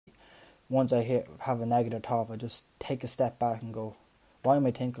once I have a negative thought, I just take a step back and go, why am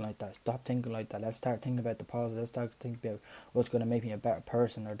I thinking like that? Stop thinking like that. Let's start thinking about the positive. Let's start thinking about what's going to make me a better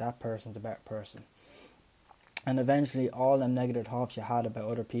person, or that person's a better person. And eventually all them negative thoughts you had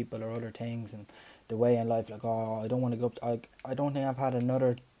about other people or other things and the way in life, like, oh, I don't want to go up. I don't think I've had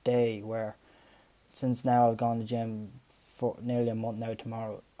another day where, since now I've gone to the gym for nearly a month now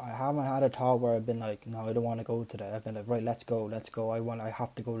tomorrow, I haven't had a thought where I've been like, no, I don't want to go today. I've been like, right, let's go. I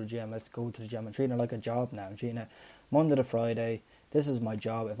have to go to the gym. Let's go to the gym. I'm treating it like a job now. I'm treating it Monday to Friday. This is my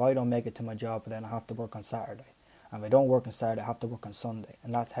job. If I don't make it to my job, then I have to work on Saturday. And if I don't work on Saturday, I have to work on Sunday.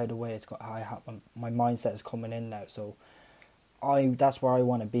 And that's how the way it's got. My mindset is coming in now. So that's where I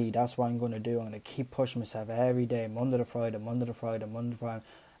want to be. That's what I'm going to do. I'm going to keep pushing myself every day, Monday to Friday, Monday to Friday, Monday to Friday.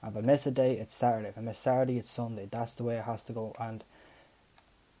 And if I miss a day, it's Saturday. If I miss Saturday, it's Sunday. That's the way it has to go. And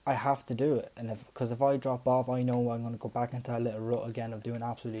I have to do it. And because if I drop off, I know I'm going to go back into that little rut again of doing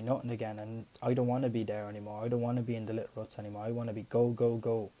absolutely nothing again. And I don't want to be there anymore. I don't want to be in the little ruts anymore. I want to be go, go,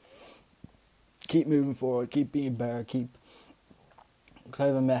 go. Keep moving forward. Keep being better. Because I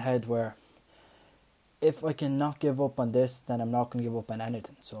have in my head where if I can not give up on this, then I'm not going to give up on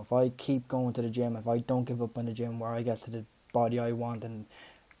anything. So if I keep going to the gym, if I don't give up on the gym where I get to the body I want and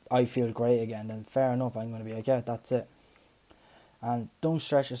I feel great again, then fair enough, I'm going to be like, yeah, that's it. And don't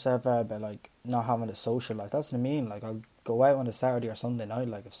stress yourself out about like not having a social life. That's what I mean. Like, I'll go out on a Saturday or Sunday night,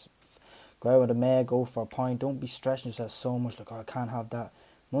 like go out with a mate, go for a pint. Don't be stressing yourself so much like, oh, I can't have that.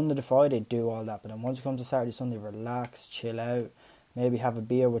 Monday to Friday, do all that, but then once it comes to Saturday, Sunday, relax, chill out. Maybe have a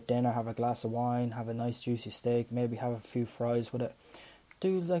beer with dinner, have a glass of wine, have a nice juicy steak, maybe have a few fries with it.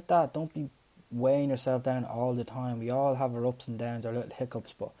 Do like that. Don't be weighing yourself down all the time. We all have our ups and downs, our little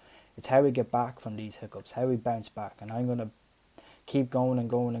hiccups, but it's how we get back from these hiccups, how we bounce back. And I'm going to keep going and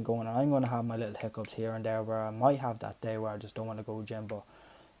going and going, and I'm going to have my little hiccups here and there where I might have that day where I just don't want to go to the gym, but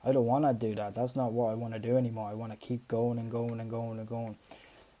I don't want to do that. That's not what I want to do anymore. I want to keep going and going and going and going.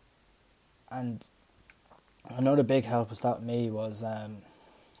 And another big help was that me was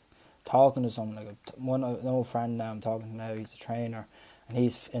talking to someone, like an old friend now I'm talking to now. He's a trainer and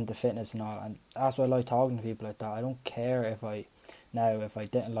he's into fitness and all, and that's why I like talking to people like that. I don't care if I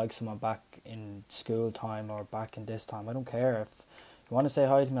didn't like someone back in school time or back in this time. I don't care. If you want to say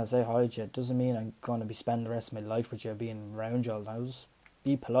hi to me, I'll say hi to you. It doesn't mean I'm going to be spending the rest of my life with you, being around you all the time. Just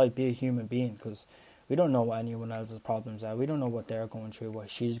be polite, be a human being, because we don't know what anyone else's problems are. We don't know what they're going through, what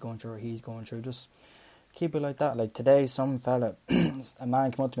she's going through or he's going through. Just keep it like that. Like today, some fella, a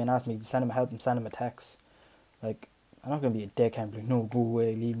man came up to me and asked me to send him a text. Like, I'm not going to be a dick and be like, no, go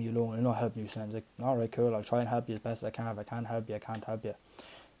away, leave me alone, I'm not helping you. So I'm like, alright, cool, I'll try and help you as best I can. If I can't help you, I can't help you.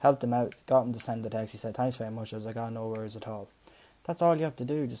 Helped him out, got him to send the text. He said, thanks very much. I was like, oh, no worries at all. That's all you have to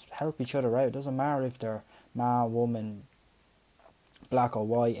do. Just help each other out. It doesn't matter if they're man, woman, black or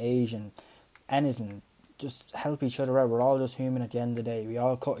white, Asian, anything. Just help each other out. We're all just human at the end of the day. We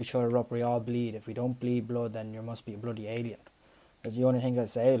all cut each other up. We all bleed. If we don't bleed blood, then you must be a bloody alien. That's the only thing I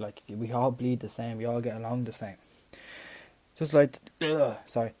say. Like, we all bleed the same. We all get along the same. Just like,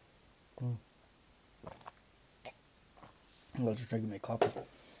 sorry. I'm just drinking my coffee.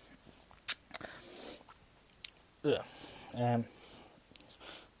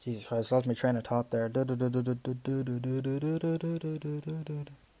 Jesus Christ, lost my train of thought there.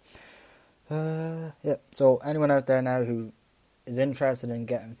 Yeah, so anyone out there now who is interested in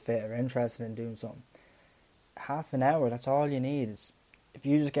getting fit or interested in doing something, half an hour, that's all you need. Is if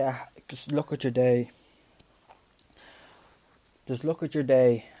you just look at your day,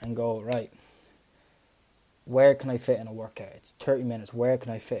 and go, right, where can I fit in a workout? It's 30 minutes, where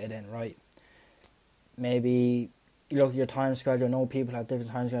can I fit it in, right? Maybe you look at your time schedule. I know people have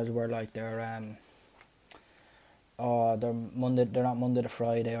different time schedules where like they're not Monday to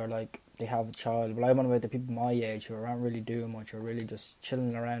Friday, or like they have a child. But I'm on about the people my age who aren't really doing much, or really just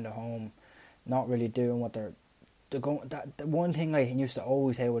chilling around at home, not really doing what they're going. The one thing I used to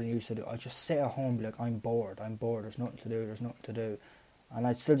always hate what I used to do, I just sit at home and be like, I'm bored, there's nothing to do. And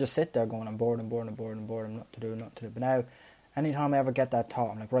I'd still just sit there going, I'm bored, nothing to do. But now, anytime I ever get that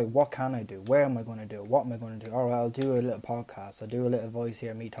thought, I'm like, right, what can I do? Where am I going to do? What am I going to do? Or I'll do a little podcast. I'll do a little voice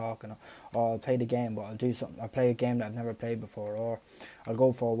here, me talking. Or I'll play the game, but I'll do something. I'll play a game that I've never played before. Or I'll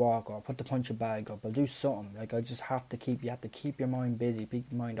go for a walk. Or I'll put the punching bag up. I'll do something. Like, you have to keep your mind busy, keep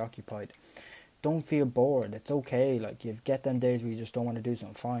your mind occupied. Don't feel bored. It's okay. Like, you get them days where you just don't want to do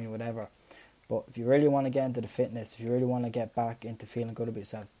something, fine, whatever. But if you really want to get into the fitness, if you really want to get back into feeling good about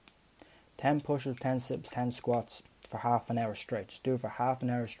yourself, 10 push-ups, 10 sit-ups, 10 squats for half an hour straight. Just do it for half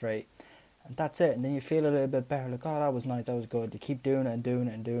an hour straight. And that's it. And then you feel a little bit better. Like, oh, that was nice, that was good. You keep doing it and doing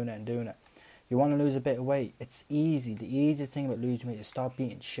it and doing it and doing it. You want to lose a bit of weight. It's easy. The easiest thing about losing weight is stop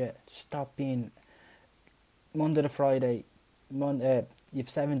eating shit. Stop being Monday to Friday. You have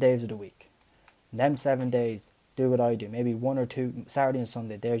 7 days of the week. Them 7 days, do what I do. Maybe 1 or 2, Saturday and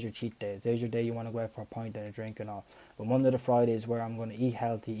Sunday, there's your cheat days. There's your day you want to go out for a pint and a drink and all. But Monday to Friday is where I'm going to eat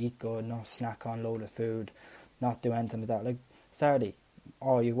healthy, eat good, not snack on load of food, not do anything like that. Like Saturday,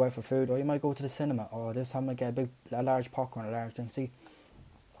 you go out for food, or you might go to the cinema. This time I get a large popcorn, a large drink. See,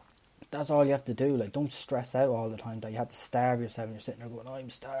 that's all you have to do. Like, don't stress out all the time that you have to starve yourself and you're sitting there going, I'm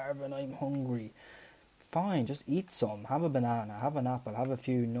starving, I'm hungry. Fine, just eat some. Have a banana, have an apple, have a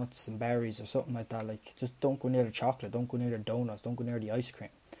few nuts and berries or something like that. Like, just don't go near the chocolate, don't go near the donuts, don't go near the ice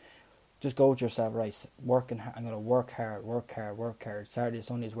cream. Just go to yourself, right, I'm going to work hard. Saturday,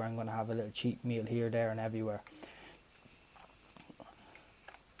 Sunday is where I'm going to have a little cheat meal here, there and everywhere.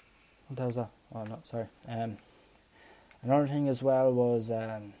 What was that? Oh, no, sorry. Another thing as well was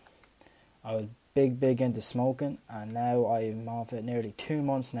I was big into smoking, and now I'm off it nearly 2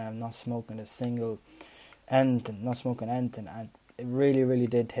 months now. I'm not smoking not smoking anything, and it really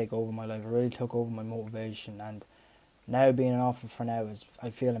did take over my life. It really took over my motivation, and now being off it for now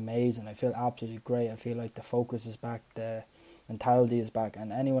I feel amazing. I feel absolutely great. I feel like the focus is back, the mentality is back,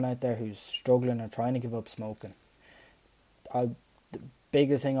 and anyone out there who's struggling or trying to give up smoking, the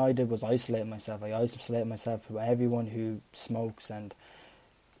biggest thing I did was isolate myself. I isolated myself from everyone who smokes, and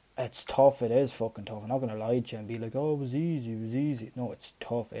it's tough. It is fucking tough. I'm not going to lie to you and be like, oh, it was easy. No, it's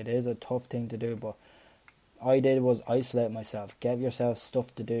tough. It is a tough thing to do, but all I did was isolate myself. Give yourself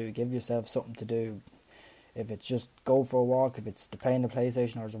stuff to do. Give yourself something to do. If it's just go for a walk, if it's playing the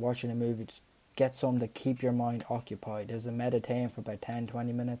PlayStation or just watching a movie, just get something to keep your mind occupied. There's a meditating for about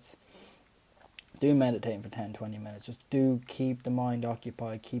 10-20 minutes. Do meditating for 10-20 minutes. Just do keep the mind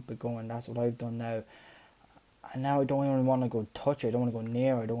occupied, keep it going. That's what I've done now. And now I don't even want to go touch it. I don't want to go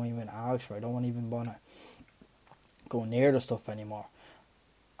near it. I don't even ask for it. I don't even want to go near the stuff anymore.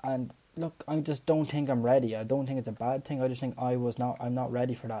 And look, I just don't think I'm ready. I don't think it's a bad thing. I just think I'm not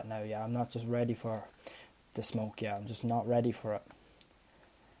ready for that now. Yeah, I'm not just ready for the smoke. Yeah, I'm just not ready for it.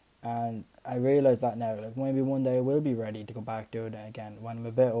 And I realise that now. Like, maybe one day I will be ready to go back doing it again. When I'm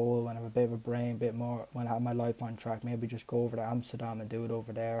a bit old, when I have a bit of a brain, a bit more, when I have my life on track, maybe just go over to Amsterdam and do it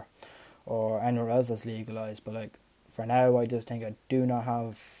over there, or anywhere else that's legalised. But like, for now, I just think I don't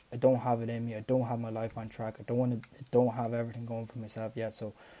have it in me. I don't have my life on track. I don't have everything going for myself yet.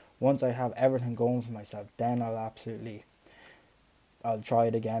 So once I have everything going for myself, then I'll try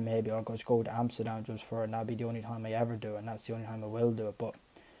it again. Maybe I'll just go to Amsterdam just for it, and that'll be the only time I ever do it, and that's the only time I will do it. But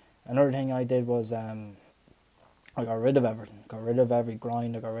another thing I did was I got rid of everything. Got rid of every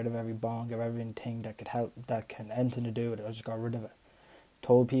grind. I got rid of every bong, of everything that could help, that can anything to do with it. I just got rid of it.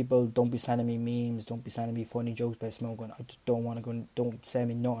 Told people, don't be sending me memes, don't be sending me funny jokes about smoking. I just don't want to go, don't send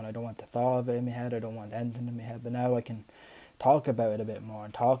me nothing. I don't want the thought of it in my head. I don't want anything in my head. But now I can talk about it a bit more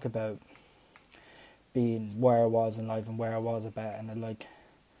and talk about being where I was in life and where I was about. And you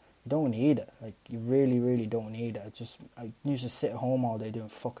don't need it. Like, you really don't need it. I used to sit at home all day doing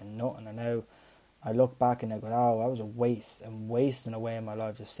fucking nothing. And now I look back and I go, oh, that was a waste. I'm wasting away in my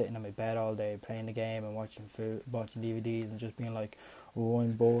life just sitting in my bed all day playing the game and watching DVDs and just being like, oh,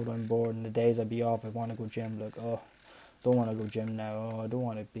 I'm bored. And the days I'd be off, I want to go gym. Like, oh, don't want to go gym now. Oh, I don't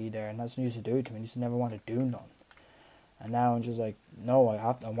want to be there. And that's what I used to do to me. I used to never want to do nothing. And now I'm just like, no,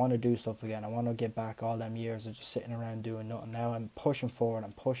 I want to do stuff again. I want to get back all them years of just sitting around doing nothing. Now I'm pushing forward.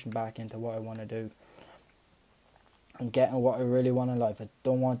 I'm pushing back into what I want to do. I'm getting what I really want in life. I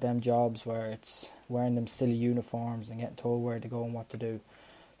don't want them jobs where it's wearing them silly uniforms and getting told where to go and what to do.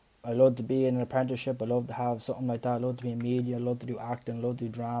 I love to be in an apprenticeship. I love to have something like that. I love to be in media. I love to do acting. I love to do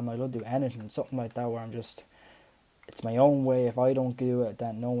drama. I love to do anything. Something like that where it's my own way. If I don't do it,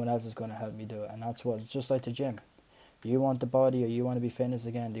 then no one else is going to help me do it. And that's what, it's just like the gym. If you want the body or you want to be fitness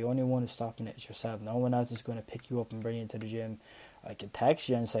again, the only one who's stopping it is yourself. No one else is going to pick you up and bring you to the gym. I could text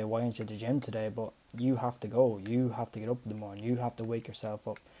you and say, why aren't you at the gym today? But you have to go. You have to get up in the morning. You have to wake yourself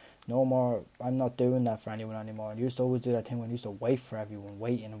up. No more, I'm not doing that for anyone anymore. I used to always do that thing when I used to wait for everyone,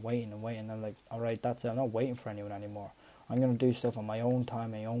 waiting. And I'm like, alright, that's it. I'm not waiting for anyone anymore. I'm going to do stuff on my own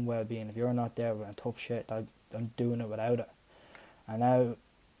time, my own well-being. If you're not there with a tough shit, I'm doing it without it. And now,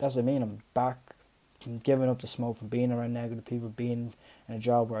 that's what I mean. I'm back from giving up the smoke, from being around negative people, being in a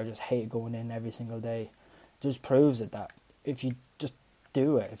job where I just hate going in every single day. It just proves it that if you just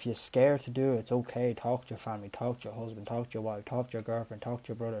do it, if you're scared to do it, it's okay. Talk to your family, talk to your husband, talk to your wife, talk to your girlfriend, talk to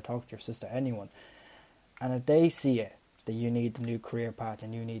your brother, talk to your sister, anyone. And if they see it, that you need the new career path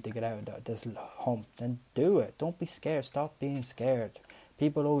and you need to get out of this hump, then do it. Don't be scared. Stop being scared.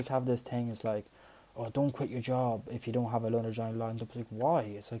 People always have this thing, it's like, oh, don't quit your job if you don't have another job lined up. It's like, why?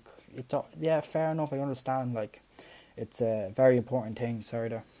 It's like, yeah, fair enough, I understand, like, it's a very important thing. Sorry,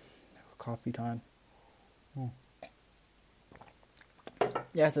 the coffee time.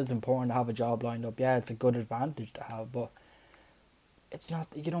 Yes, it's important to have a job lined up. Yeah, it's a good advantage to have, but it's not,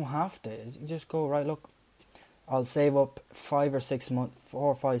 you don't have to. You just go, right, look, I'll save up 4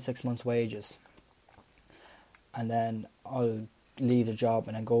 or 5, 6 months wages, and then I'll leave the job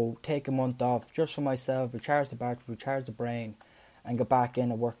and then go take a month off just for myself, recharge the battery, recharge the brain, and get back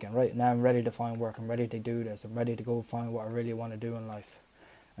into working. Right now I'm ready to find work, I'm ready to do this, I'm ready to go find what I really want to do in life,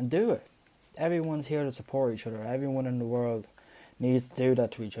 and do it. Everyone's here to support each other. Everyone in the world needs to do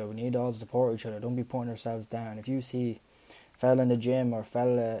that to each other. We need all to support each other. Don't be putting ourselves down. If you see a fella in the gym or a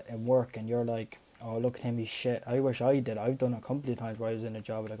fella in work and you're like, oh, look at him, he's shit. I wish I did. I've done it a couple of times where I was in a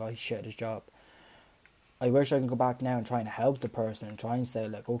job like, oh, he's shit at his job. I wish I can go back now and try and help the person and try and say,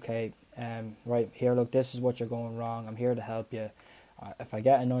 like, okay, right, here, look, this is what you're going wrong. I'm here to help you. If I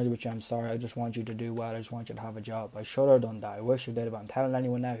get annoyed with you, I'm sorry. I just want you to do well. I just want you to have a job. I should have done that. I wish I did, but I'm telling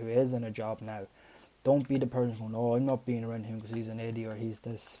anyone now who is in a job now, don't be the person going, oh, I'm not being around him because he's an idiot or he's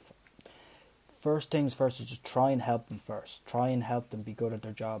this. First things first is just try and help them first. Try and help them be good at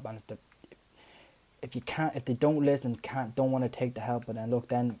their job. And if they don't listen, don't want to take the help, then look,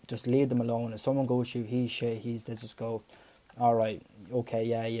 then just leave them alone. If someone goes to you, he's shit, they just go, all right, okay,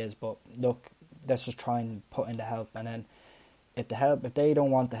 yeah, he is, but look, let's just try and put in the help. And then if they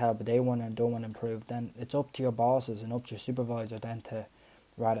don't want the help, if they don't want to improve, then it's up to your bosses and up to your supervisor then to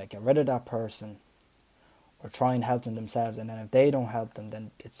rather get rid of that person or try and help them themselves. And then if they don't help them,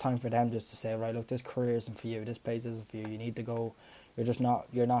 then it's time for them just to say, right, look, this career isn't for you, this place isn't for you, you need to go.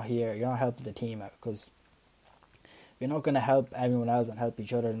 You're not here, you're not helping the team out, because you're not going to help everyone else and help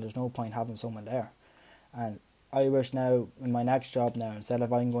each other, and there's no point having someone there. And I wish now, in my next job now, instead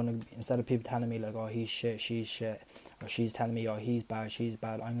of people telling me like, oh, he's shit, she's shit, or she's telling me, oh, he's bad, she's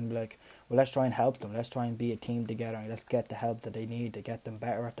bad, I'm going to be like, well, let's try and help them, let's try and be a team together, and let's get the help that they need to get them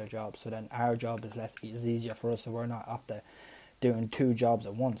better at their job, so then our job is easier for us, so we're not after doing 2 jobs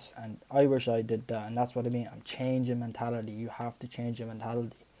at once. And I wish I did that, and that's what I mean. I'm changing mentality. You have to change your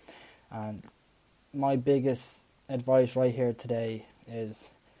mentality. And my biggest advice right here today is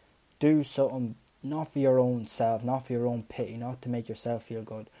do something not for your own self, not for your own pity, not to make yourself feel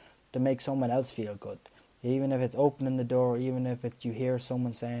good, to make someone else feel good. Even if it's opening the door, even if you hear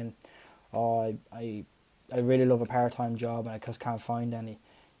someone saying, oh, I really love a part-time job and I just can't find any.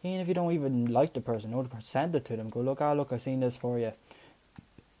 Even if you don't even like the person, send it to them. Go, look, I've seen this for you.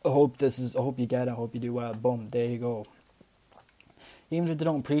 I hope you get it. I hope you do well. Boom, there you go. Even if they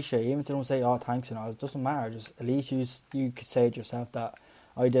don't appreciate it, even if they don't say, oh, thanks and all, it doesn't matter. Just at least you could say to yourself that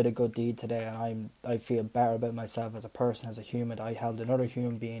I did a good deed today, and I feel better about myself as a person, as a human. I helped another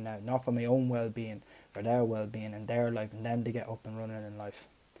human being out, not for my own well-being, for their well-being and their life, and them to get up and running in life.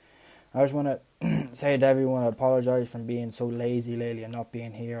 I just want to say to everyone, I apologise for being so lazy lately and not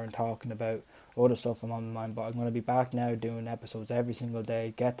being here and talking about other stuff I'm on my mind. But I'm going to be back now doing episodes every single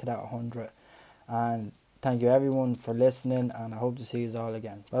day, get to that 100. And thank you everyone for listening, and I hope to see you all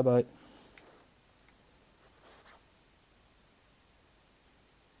again. Bye bye.